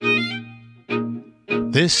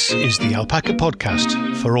This is the Alpaca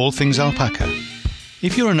Podcast for all things alpaca.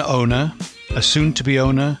 If you're an owner, a soon-to-be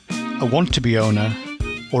owner, a want-to-be owner,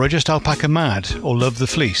 or are just alpaca mad or love the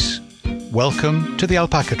fleece, welcome to the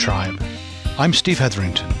Alpaca Tribe. I'm Steve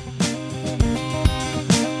Hetherington.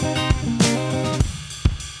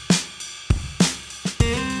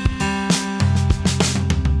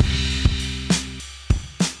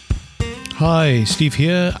 Hi, Steve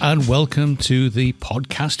here, and welcome to the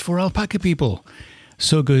podcast for alpaca people.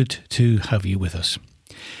 So good to have you with us.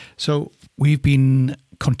 So we've been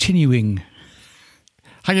continuing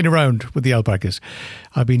hanging around with the alpacas.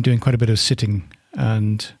 I've been doing quite a bit of sitting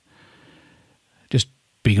and just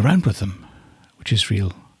being around with them, which is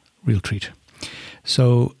real treat.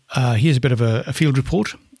 So here's a bit of a field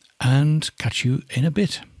report, and catch you in a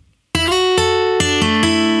bit.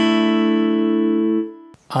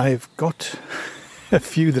 I've got a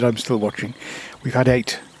few that I'm still watching. We've had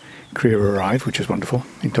 8 cria arrive, which is wonderful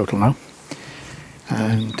in total now.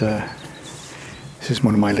 And this is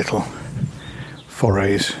one of my little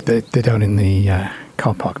forays. They're down in the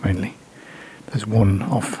car park mainly. There's one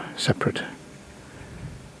off separate.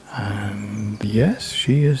 And yes,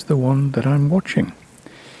 she is the one that I'm watching.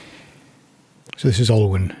 So this is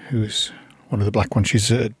Olwen, who's one of the black ones.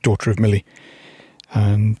 She's a daughter of Millie.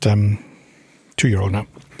 And 2-year-old now.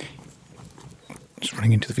 Just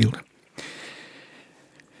running into the field.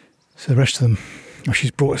 So the rest of them, she's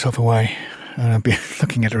brought herself away, and I've been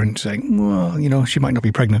looking at her and saying, well, you know, she might not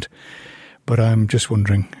be pregnant, but I'm just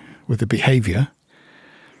wondering with the behaviour.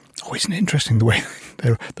 Oh, isn't it interesting the way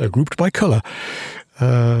they're grouped by colour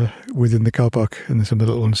within the car park, and there's some of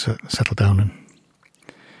the little ones settled down and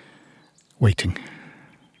waiting.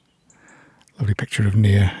 Lovely picture of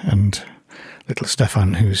Nia and little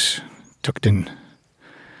Stefan, who's tucked in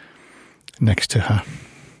next to her.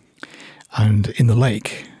 And in the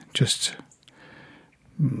lake, just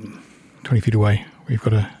 20 feet away, we've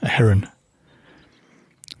got a heron.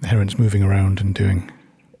 The heron's moving around and doing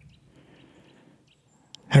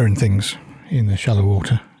heron things in the shallow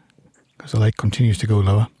water because the lake continues to go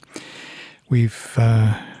lower. We've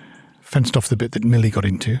fenced off the bit that Millie got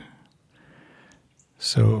into.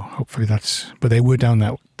 So hopefully but they were down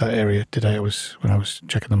that area today. When I was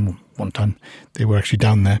checking them one time, they were actually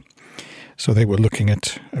down there. So they were looking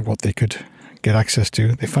at what they could get access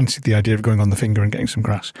to. They fancied the idea of going on the finger and getting some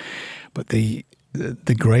grass. But the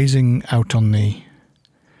grazing out on the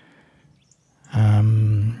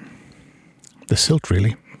silt,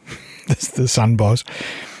 really, the sandbars,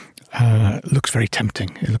 looks very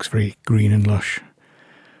tempting. It looks very green and lush.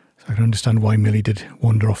 So I can understand why Millie did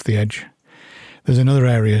wander off the edge. There's another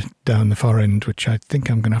area down the far end which I think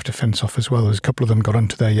I'm going to have to fence off as well. There's a couple of them got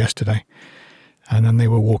onto there yesterday, and then they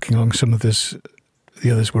were walking along. Some of the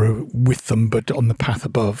others were with them, but on the path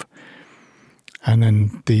above. And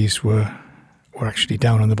then these were actually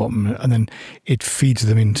down on the bottom, and then it feeds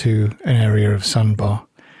them into an area of sandbar,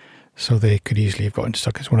 so they could easily have gotten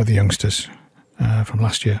stuck. It's one of the youngsters from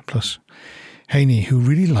last year, plus Haney, who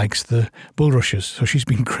really likes the bulrushes. So she's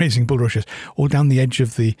been grazing bulrushes all down the edge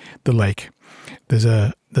of the lake. There's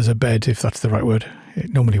a bed, if that's the right word,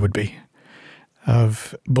 it normally would be,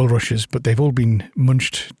 of bulrushes, but they've all been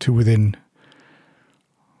munched to within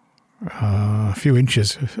a few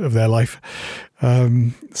inches of their life.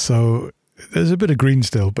 So there's a bit of green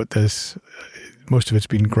still, but most of it's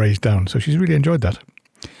been grazed down. So she's really enjoyed that.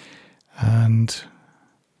 And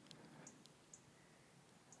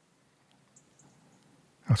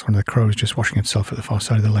that's one of the crows just washing itself at the far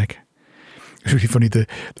side of the lake. It's really funny, the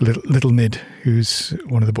little Nid, who's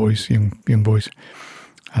one of the boys, young boys,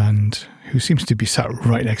 and who seems to be sat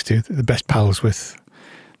right next to the best pals with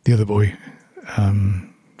the other boy,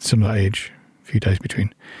 similar age, a few days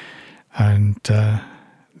between. And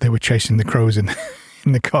they were chasing the crows in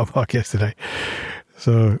the car park yesterday.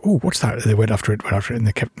 So, what's that? They went after it, and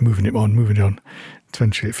they kept moving it on.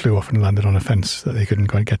 Eventually it flew off and landed on a fence that they couldn't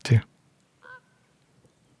quite get to.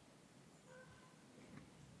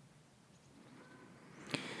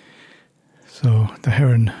 So the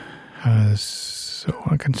heron I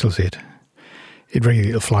can still see it.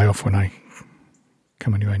 It'll fly off when I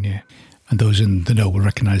come anywhere near. And those in the know will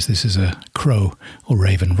recognise this as a crow or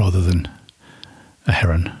raven rather than a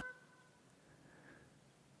heron.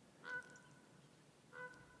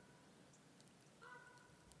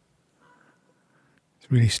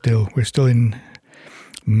 It's really still. We're still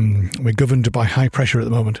we're governed by high pressure at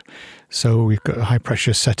the moment. So we've got a high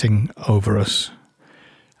pressure setting over us.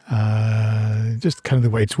 Just kind of the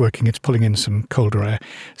way it's working, it's pulling in some colder air.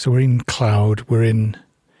 So we're in cloud, pulling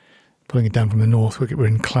it down from the north, we're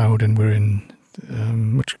in cloud, and we're in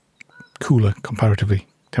much cooler comparatively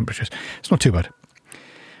temperatures. It's not too bad.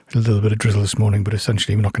 A little bit of drizzle this morning, but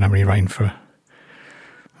essentially we're not going to have any rain for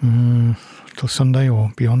till Sunday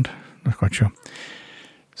or beyond. Not quite sure.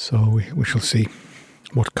 So we shall see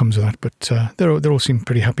what comes of that. But they all seem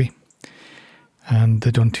pretty happy, and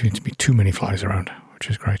there don't seem to be too many flies around, which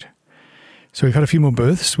is great. So we've had a few more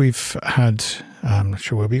births. We've had, I'm not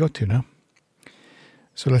sure where we got to now.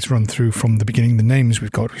 So let's run through from the beginning the names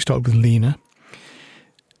we've got. We started with Lena,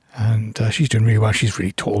 and she's doing really well. She's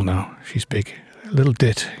really tall now. She's big. Little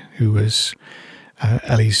Dit, who was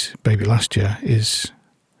Ellie's baby last year, is...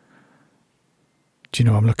 Do you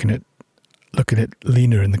know, I'm looking at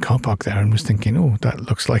Lena in the car park there and was thinking, oh, that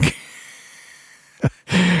looks like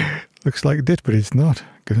looks like Dit, but it's not.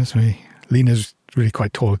 Goodness me. Lena's really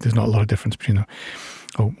quite tall. There's not a lot of difference between them.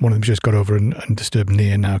 Oh, one of them just got over and disturbed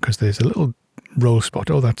Nia now because there's a little roll spot.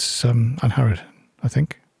 Oh, that's Anne Harrod, I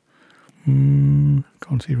think.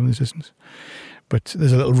 Can't see from this distance. But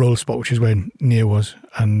there's a little roll spot, which is where Nia was.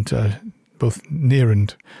 And both Nia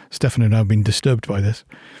and Stefan have now been disturbed by this.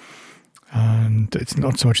 And it's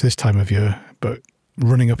not so much this time of year, but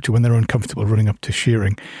running up to, when they're uncomfortable, running up to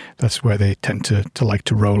shearing, that's where they tend to like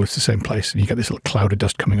to roll. It's the same place. And you get this little cloud of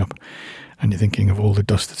dust coming up. And you're thinking of all the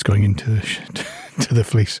dust that's going into to the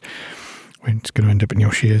fleece when it's going to end up in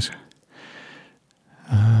your shears.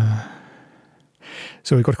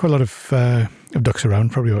 So we've got quite a lot of ducks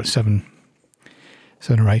around, probably about seven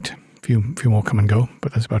or eight. A few more come and go,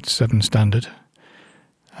 but there's about 7 standard.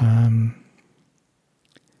 And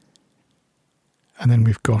then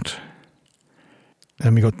we got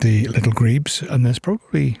the little grebes, and there's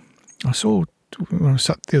probably, I saw when I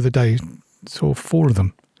sat the other day, saw 4 of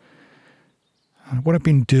them. What I've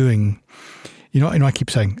been doing, you know, I keep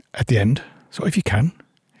saying at the end, so if you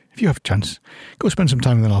have a chance, go spend some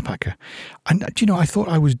time with an alpaca. And do you know, I thought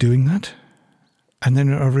I was doing that. And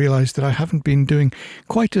then I realised that I haven't been doing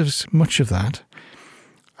quite as much of that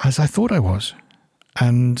as I thought I was.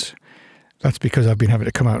 And that's because I've been having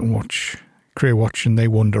to come out and career watch, and they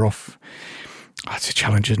wander off. That's a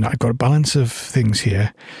challenge, isn't it? I've got a balance of things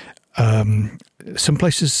here. Some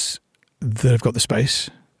places that have got the space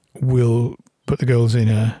will put the girls in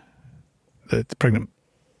the pregnant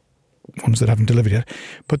ones that haven't delivered yet,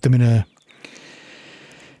 put them in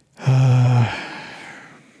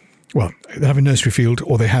they have a nursery field,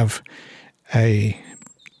 or they have a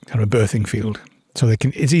kind of a birthing field, so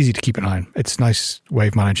it's easy to keep an eye on. It's a nice way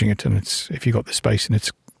of managing it, and if you've got the space,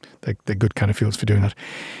 and they're good kind of fields for doing that.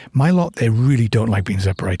 My lot, they really don't like being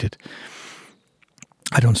separated.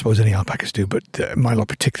 I don't suppose any alpacas do, but my lot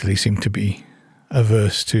particularly seem to be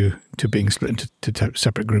averse to being split into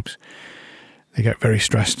separate groups. They get very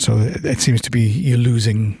stressed, so it seems to be you're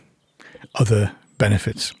losing other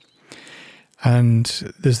benefits. And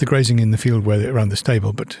there's the grazing in the field around the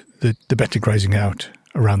stable, but the better grazing out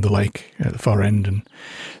around the lake at the far end. And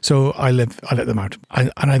so I let them out.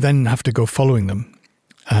 And I then have to go following them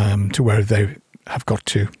to where they have got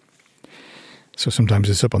to. So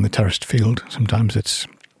sometimes it's up on the terraced field. Sometimes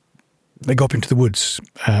they go up into the woods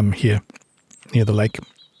here near the lake,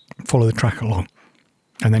 follow the track along,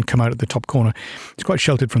 and then come out at the top corner. It's quite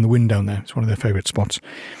sheltered from the wind down there. It's one of their favourite spots.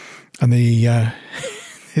 And they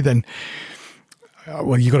then,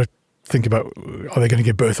 well, you got to think about, are they going to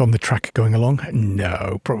give birth on the track going along?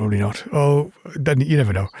 No, probably not. Oh, then you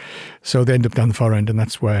never know. So they end up down the far end, and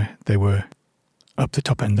that's where they were up the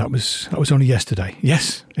top end. That was only yesterday.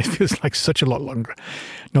 Yes, it feels like such a lot longer.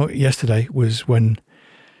 No, yesterday was when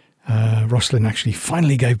Rosalind actually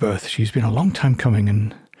finally gave birth. She's been a long time coming,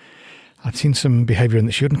 and I'd seen some behaviour in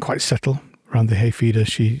that she wouldn't quite settle around the hay feeder.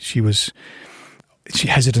 She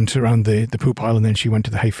hesitant around the poo pile, and then she went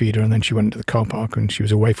to the hay feeder, and then she went into the car park, and she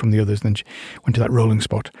was away from the others, and then she went to that rolling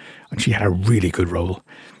spot, and she had a really good roll.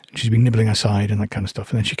 And she's been nibbling her side and that kind of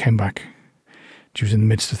stuff, and then she came back. She was in the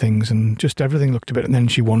midst of things, and just everything looked a bit, and then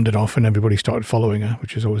she wandered off, and everybody started following her,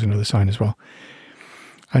 which is always another sign as well.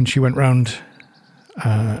 And she went round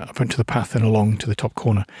up into the path and along to the top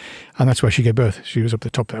corner, and that's where she gave birth. She was up the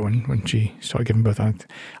top there when she started giving birth. I'd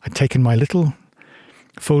taken my little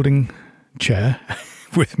folding chair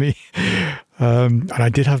with me, and I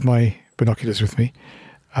did have my binoculars with me,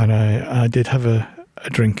 and I did have a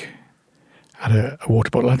drink. Had a water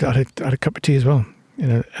bottle. I had a cup of tea as well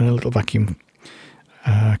in a little vacuum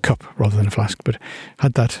cup rather than a flask, but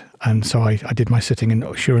had that. And so I did my sitting,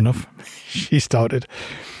 and sure enough, she started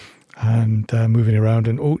and moving around,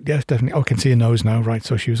 and oh yes, definitely. Oh, I can see her nose now, right?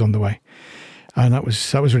 So she was on the way, and that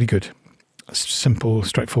was really good. A simple,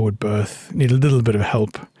 straightforward birth. Needed a little bit of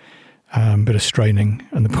help, bit of straining,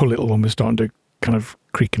 and the poor little one was starting to kind of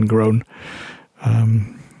creak and groan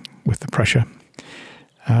with the pressure,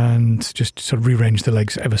 and just sort of rearranged the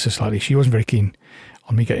legs ever so slightly. She wasn't very keen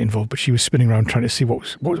on me getting involved, but she was spinning around trying to see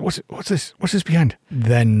what's this behind.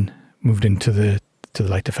 Then moved into the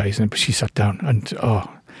later phase, and she sat down, and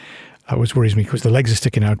that was worries me because the legs are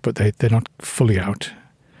sticking out, but they're not fully out,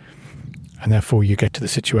 and therefore you get to the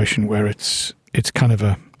situation where it's kind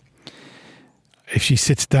of if she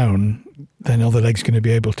sits down, then are the legs going to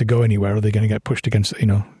be able to go anywhere? Are they going to get pushed against,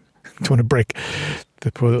 don't want to break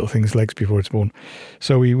the poor little thing's legs before it's born.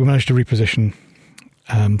 So we managed to reposition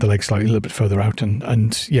the legs slightly a little bit further out,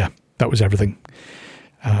 and yeah, that was everything.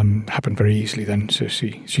 Happened very easily then. So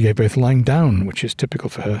she gave birth lying down, which is typical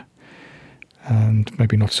for her, and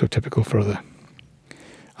maybe not so typical for other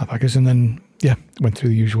alpacas. And then, yeah, went through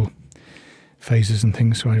the usual phases and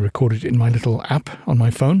things. So I recorded it in my little app on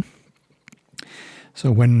my phone.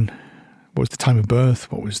 So what was the time of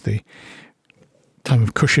birth? What was the time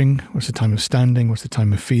of cushing? What's the time of standing? What's the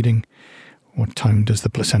time of feeding? What time does the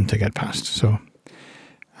placenta get passed? So,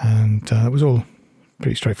 and that was all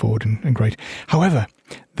pretty straightforward and great. However,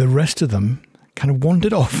 the rest of them kind of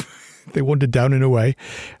wandered off. They wandered down and away,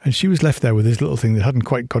 and she was left there with this little thing that hadn't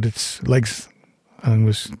quite got its legs and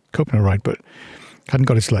was coping all right, but hadn't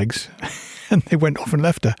got its legs, and they went off and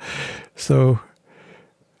left her. So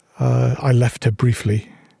I left her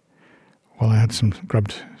briefly while I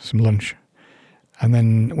grabbed some lunch, and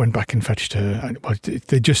then went back and fetched her.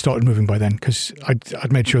 They just started moving by then because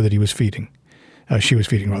I'd made sure that he was feeding. She was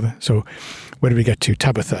feeding, rather. So where did we get to?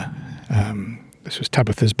 Tabitha. This was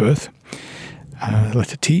Tabitha's birth,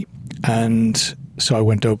 letter T. And so I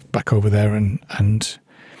went back over there, and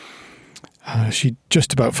she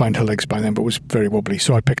just about found her legs by then, but was very wobbly.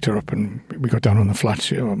 So I picked her up and we got down on the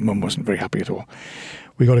flat. Mum wasn't very happy at all.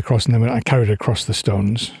 We got across, and then I carried her across the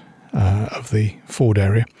stones of the ford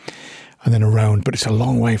area and then around. But it's a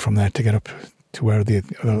long way from there to get up to where the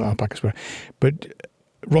other alpacas were. But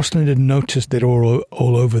Rosalind had noticed that all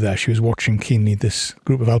over there. She was watching keenly this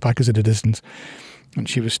group of alpacas at a distance, and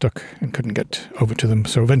she was stuck and couldn't get over to them.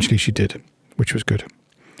 So eventually she did, which was good.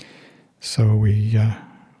 So we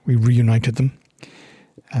reunited them,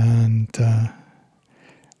 and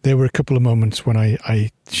there were a couple of moments when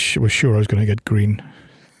I was sure I was going to get green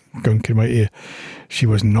going through my ear. She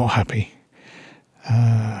was not happy,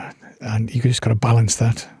 and you just got to balance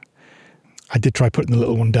that. I did try putting the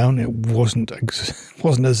little one down. It wasn't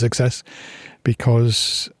a success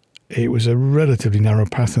because it was a relatively narrow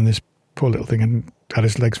path, and this poor little thing had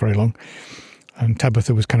his legs very long. And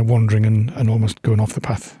Tabitha was kind of wandering and almost going off the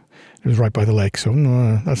path. It was right by the lake, so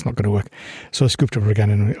no, that's not going to work. So I scooped her again,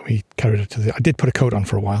 and we carried her to I did put a coat on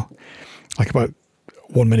for a while, like about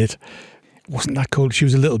 1 minute. It wasn't that cold. She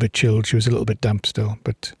was a little bit chilled. She was a little bit damp still,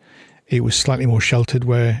 but it was slightly more sheltered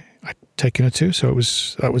where I'd taken her to, so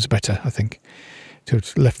that was better, I think. So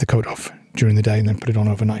I left the coat off during the day and then put it on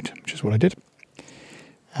overnight, which is what I did.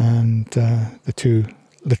 And the two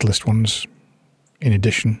littlest ones, in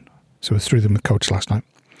addition, so I threw them with coats last night.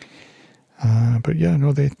 But yeah,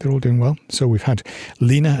 no, they're all doing well. So we've had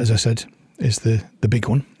Lena, as I said, is the big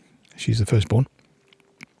one. She's the firstborn.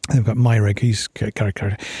 And we've got Myreg, he's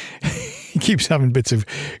character. He keeps having bits of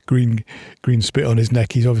green spit on his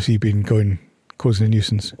neck. He's obviously been causing a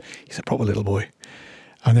nuisance. He's a proper little boy.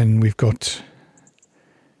 And then we've got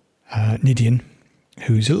Nidian,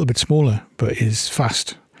 who's a little bit smaller, but is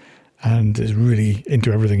fast and is really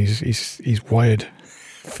into everything. He's wired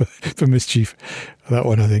for mischief, that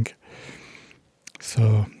one, I think.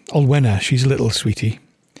 So Olwena, she's a little sweetie.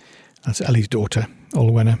 That's Ellie's daughter,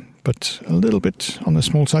 Olwena, but a little bit on the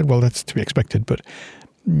small side. Well, that's to be expected, but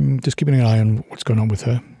just keeping an eye on what's going on with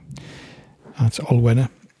her. That's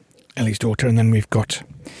Olwena, Ellie's daughter. And then we've got,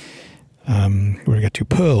 we're going to get to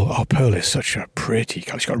Pearl. Oh, Pearl is such a pretty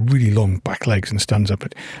colour. She's got really long back legs and stands up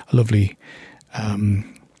at a lovely,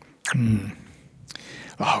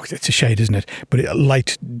 it's a shade, isn't it? But a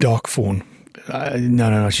light dark fawn.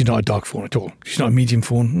 No, she's not a dark fawn at all. She's not a medium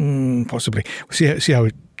fawn, possibly. We'll see how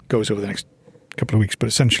it goes over the next couple of weeks. But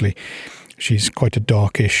essentially, she's quite a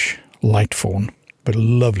darkish light fawn, but a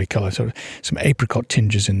lovely colour. So some apricot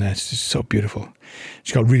tinges in there. It's just so beautiful.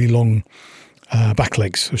 She's got really long back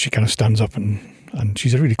legs, so she kind of stands up, and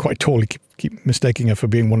she's really quite tall. You keep mistaking her for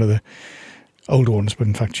being one of the older ones, but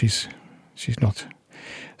in fact she's not.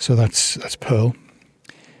 So that's Pearl,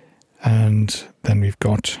 and then we've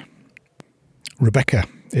got Rebecca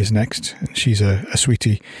is next, and she's a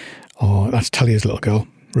sweetie. Oh, that's Talia's little girl,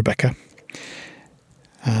 Rebecca,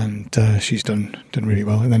 and she's done really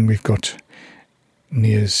well. And then we've got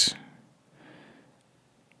Nia's.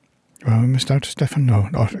 Well, we missed out Stefan. No,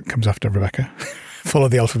 it comes after Rebecca. Follow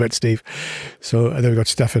the alphabet, Steve. So then we've got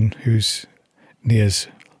Stefan, who's Nia's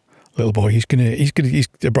little boy. He's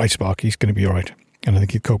a bright spark. He's gonna be all right. And I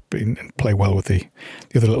think he'd cope and play well with the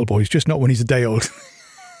other little boys, just not when he's a day old.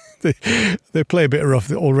 they play a bit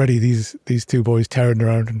rough already, these two boys tearing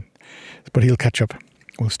around. But he'll catch up.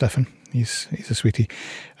 Well, Stefan, he's a sweetie.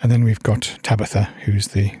 And then we've got Tabitha, who's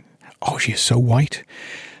she is so white.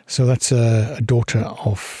 So that's a daughter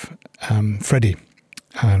of Freddie.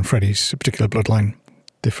 And Freddie's a particular bloodline,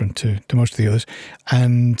 different to most of the others.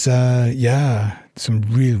 And some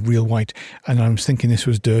real white. And I was thinking this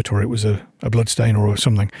was dirt, or it was a blood stain or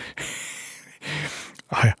something.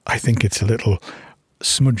 I think it's a little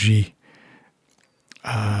smudgy,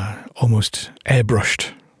 almost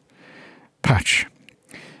airbrushed patch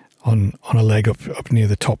on a leg up near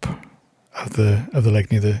the top of the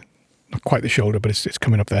leg, near not quite the shoulder, but it's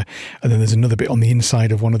coming up there. And then there's another bit on the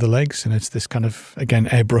inside of one of the legs, and it's this kind of, again,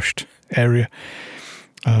 airbrushed area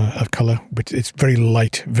of colour. But it's very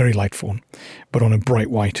light fawn, but on a bright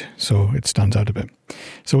white, so it stands out a bit.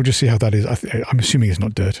 So we'll just see how that is. I'm assuming it's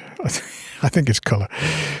not dirt. I think it's colour.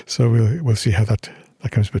 So we'll see how that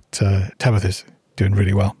comes. But Tabitha's doing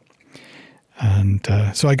really well. And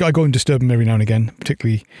so I go and disturb him every now and again,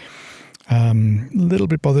 particularly a little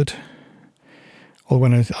bit bothered. Or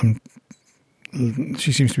when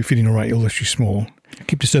she seems to be feeling all right, although she's small. I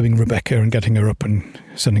keep disturbing Rebecca and getting her up and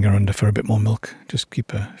sending her under for a bit more milk. Just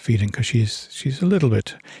keep her feeding, because she's a little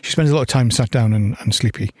bit... She spends a lot of time sat down and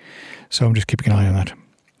sleepy. So I'm just keeping an eye on that.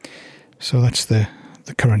 So that's the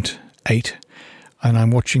current 8. And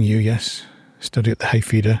I'm watching you, yes, study at the hay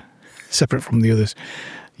feeder, separate from the others.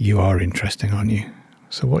 You are interesting, aren't you?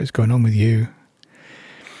 So what is going on with you?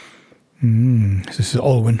 This is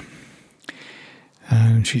Olwen.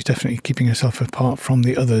 And she's definitely keeping herself apart from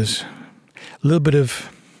the others. A little bit of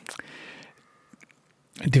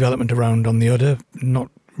development around on the udder. Not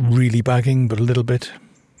really bagging, but a little bit.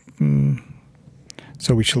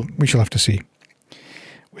 So we shall have to see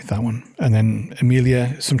with that one. And then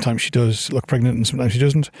Amelia, sometimes she does look pregnant and sometimes she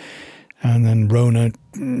doesn't. And then Rona...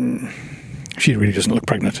 she really doesn't look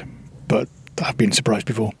pregnant, but I've been surprised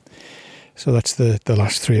before. So that's the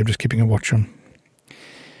last 3 I'm just keeping a watch on.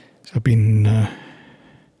 So I've been...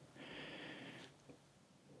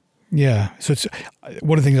 so it's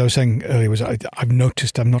one of the things I was saying earlier was I've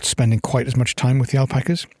noticed I'm not spending quite as much time with the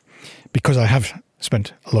alpacas, because I have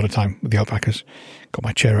spent a lot of time with the alpacas. Got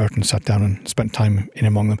my chair out and sat down and spent time in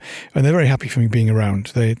among them. And they're very happy for me being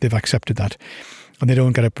around. They've accepted that. And they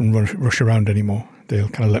don't get up and rush around anymore. They'll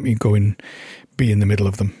kind of let me go and be in the middle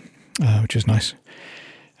of them, which is nice.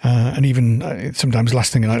 And even sometimes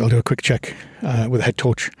last thing at night I'll do a quick check with a head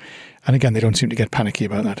torch. And again, they don't seem to get panicky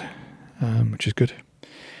about that, which is good.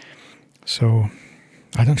 So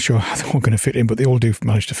I'm not sure how they're all going to fit in, but they all do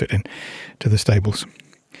manage to fit in to the stables,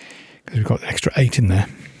 because we've got an extra 8 in there,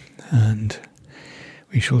 and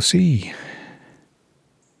we shall see.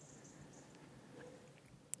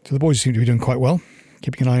 So the boys seem to be doing quite well,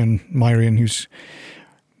 keeping an eye on Myrian, who's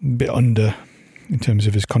a bit under in terms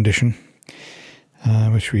of his condition,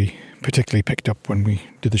 which we particularly picked up when we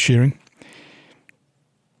did the shearing.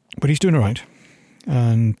 But he's doing all right,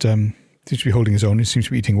 and seems to be holding his own. He seems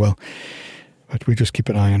to be eating well, but we just keep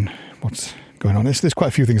an eye on what's going on. There's quite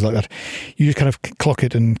a few things like that. You just kind of clock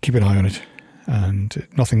it and keep an eye on it, and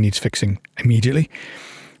nothing needs fixing immediately,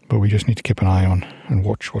 but we just need to keep an eye on and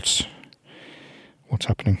watch what's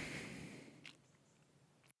happening.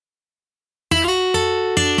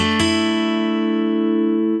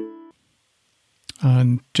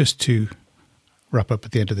 And just to wrap up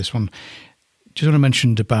at the end of this one, just want to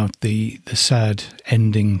mention about the sad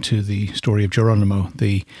ending to the story of Geronimo,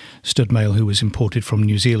 the stud male who was imported from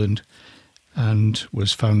New Zealand and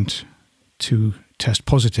was found to test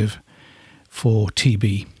positive for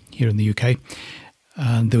TB here in the UK.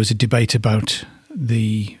 And there was a debate about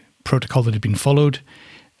the protocol that had been followed,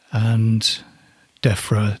 and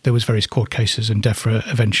DEFRA, there was various court cases, and DEFRA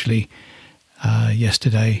eventually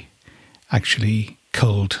yesterday actually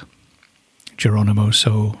culled Geronimo.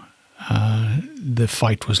 So the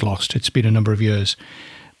fight was lost. It's been a number of years,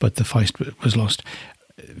 but the fight was lost.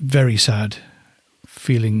 Very sad,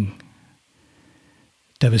 feeling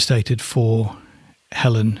devastated for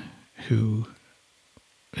Helen, who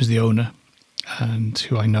is the owner and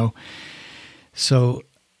who I know. So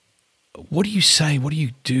what do you say? What do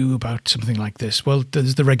you do about something like this? Well,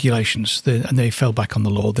 there's the regulations, and they fell back on the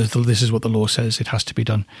law. This is what the law says. It has to be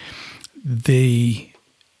done. The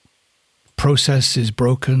process is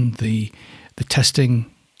broken. The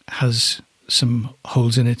testing has some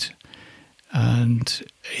holes in it, and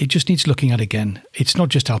it just needs looking at again. It's not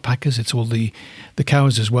just alpacas, it's all the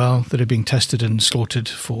cows as well that are being tested and slaughtered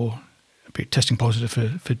for testing positive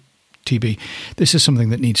for TB. This is something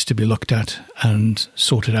that needs to be looked at and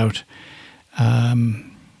sorted out,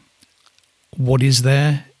 What is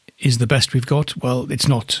there is the best we've got. Well, it's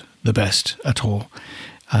not the best at all,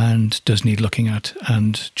 and does need looking at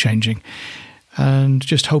and changing. And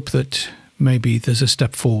just hope that maybe there's a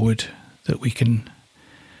step forward that we can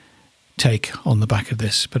take on the back of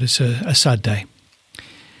this. But it's a sad day,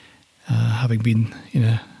 having been in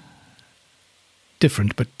a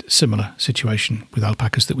different but similar situation with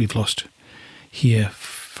alpacas that we've lost here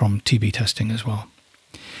from TB testing as well.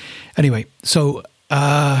 Anyway, so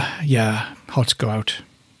hearts go out.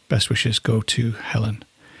 Best wishes go to Helen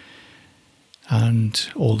and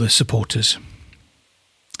all the supporters.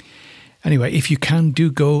 Anyway, if you can,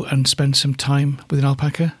 do go and spend some time with an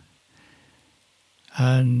alpaca,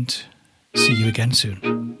 and see you again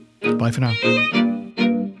soon. Bye for now.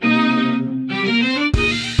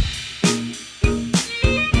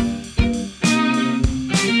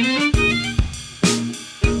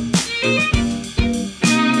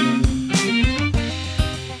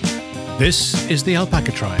 This is the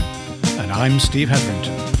Alpaca Tribe, and I'm Steve Headland.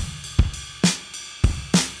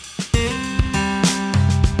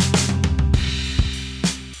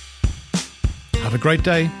 Have a great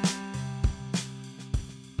day.